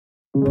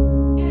Eating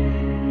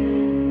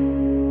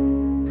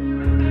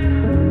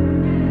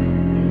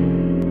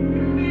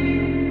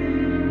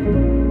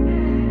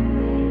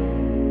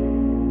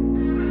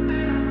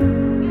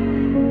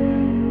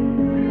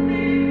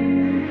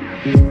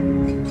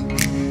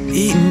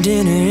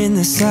dinner in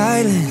the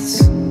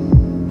silence.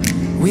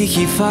 We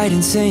keep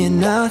fighting, saying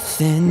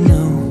nothing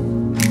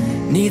new.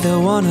 Neither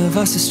one of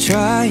us is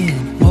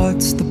trying.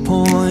 What's the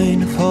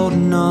point of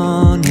holding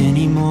on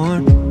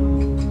anymore?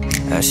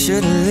 I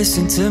should've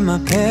listened to my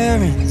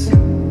parents.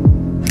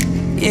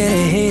 Yeah,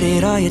 they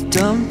hated all your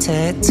dumb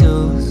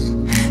tattoos.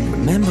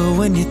 Remember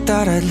when you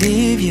thought I'd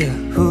leave you?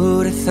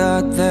 Who'd have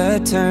thought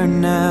that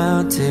turned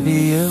out to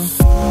be you?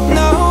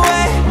 No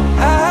way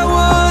I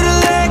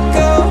would've let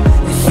go.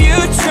 If you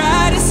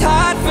tried as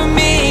hard for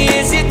me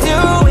as you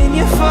do in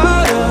your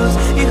photos,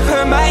 you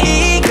hurt my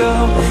ego,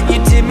 you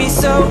did me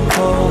so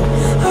cold.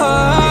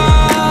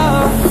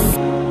 Oh,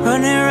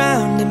 running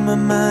around in my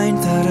mind,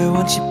 thought I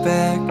want you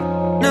back.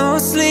 No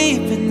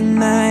sleep in the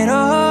night,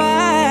 oh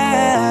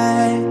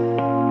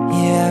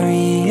yeah, I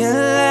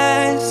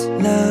realized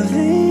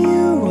loving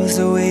you was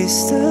a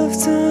waste of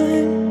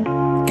time.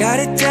 Got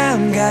it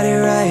down, got it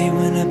right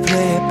when I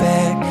play it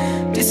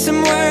back. Did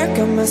some work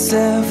on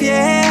myself,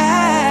 yeah.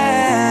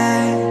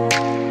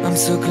 I'm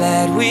so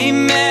glad we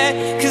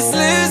met, 'cause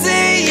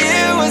losing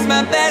you was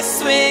my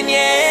best win,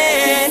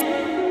 yeah.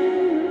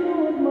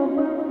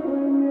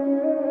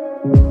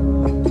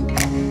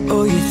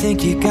 Oh, you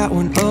think you got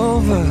one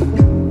over?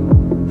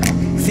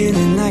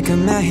 Feeling like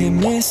I'm out here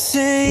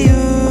missing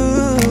you.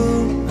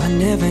 I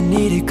never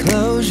needed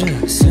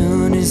closure.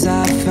 Soon as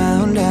I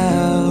found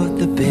out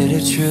the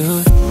bitter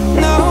truth.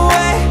 No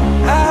way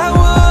I